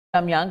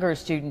Some younger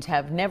students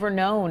have never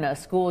known a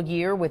school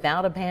year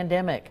without a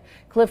pandemic.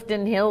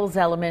 Clifton Hills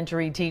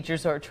Elementary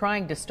teachers are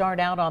trying to start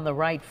out on the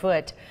right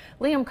foot.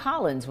 Liam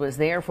Collins was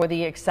there for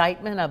the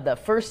excitement of the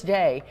first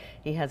day.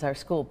 He has our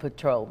school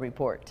patrol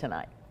report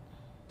tonight.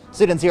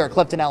 Students here at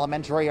Clifton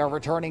Elementary are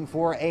returning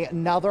for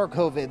another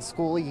COVID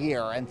school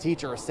year, and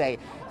teachers say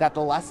that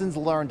the lessons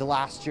learned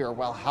last year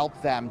will help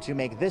them to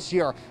make this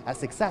year as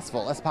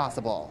successful as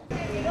possible.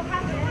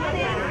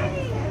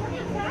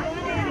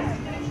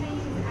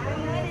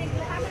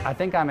 I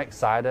think I'm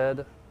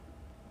excited,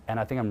 and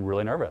I think I'm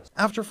really nervous.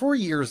 After 4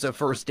 years of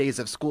first days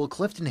of school,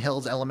 Clifton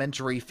Hills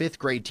Elementary fifth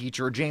grade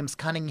teacher James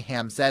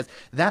Cunningham says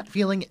that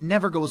feeling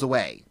never goes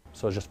away.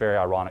 So it's just very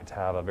ironic to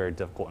have a very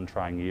difficult and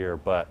trying year,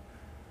 but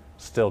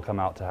still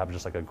come out to have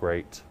just like a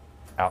great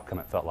outcome,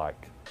 it felt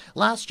like.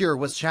 Last year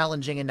was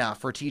challenging enough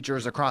for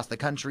teachers across the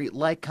country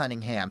like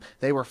Cunningham.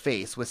 They were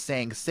faced with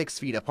staying 6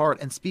 feet apart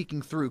and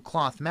speaking through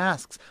cloth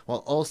masks while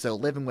also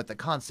living with the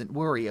constant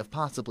worry of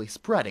possibly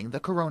spreading the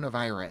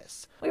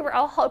coronavirus. We were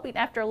all hoping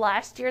after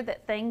last year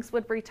that things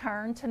would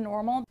return to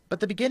normal.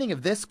 But the beginning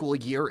of this school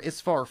year is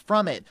far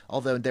from it.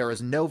 Although there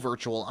is no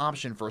virtual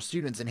option for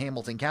students in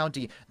Hamilton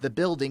County, the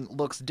building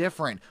looks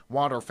different.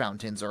 Water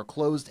fountains are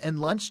closed and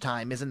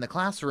lunchtime is in the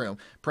classroom.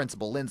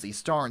 Principal Lindsay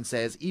Starn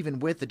says even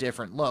with the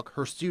different look,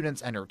 her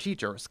students and her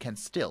teachers can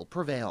still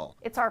prevail.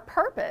 It's our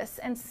purpose,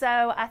 and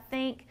so I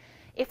think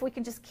if we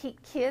can just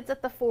keep kids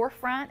at the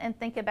forefront and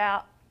think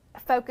about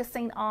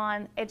focusing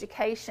on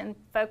education,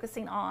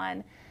 focusing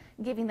on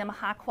giving them a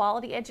high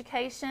quality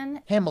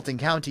education. Hamilton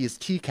County's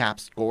TCAP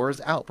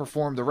scores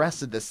outperformed the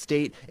rest of the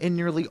state in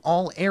nearly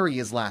all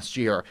areas last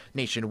year.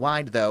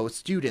 Nationwide, though,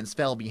 students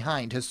fell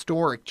behind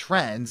historic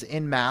trends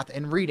in math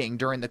and reading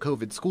during the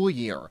COVID school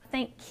year. I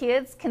think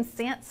kids can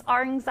sense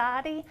our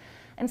anxiety,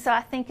 and so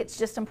I think it's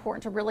just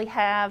important to really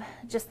have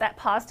just that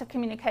positive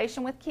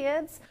communication with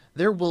kids.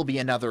 There will be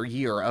another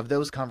year of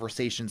those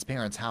conversations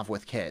parents have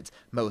with kids.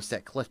 Most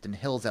at Clifton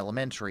Hills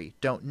Elementary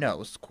don't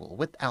know school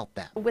without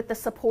them. With the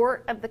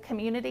support of the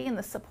community and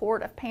the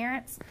support of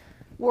parents,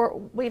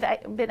 we've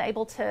been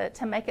able to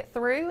make it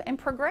through and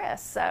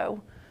progress,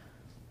 so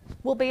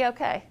we'll be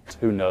okay.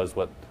 Who knows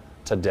what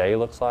today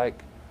looks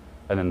like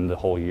and then the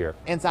whole year.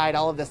 Inside,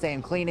 all of the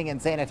same cleaning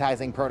and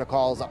sanitizing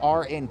protocols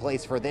are in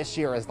place for this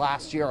year as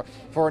last year.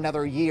 For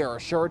another year,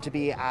 sure to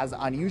be as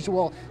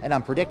unusual and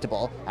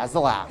unpredictable as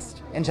the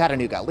last. In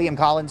Chattanooga, Liam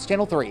Collins,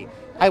 Channel 3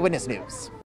 Eyewitness News.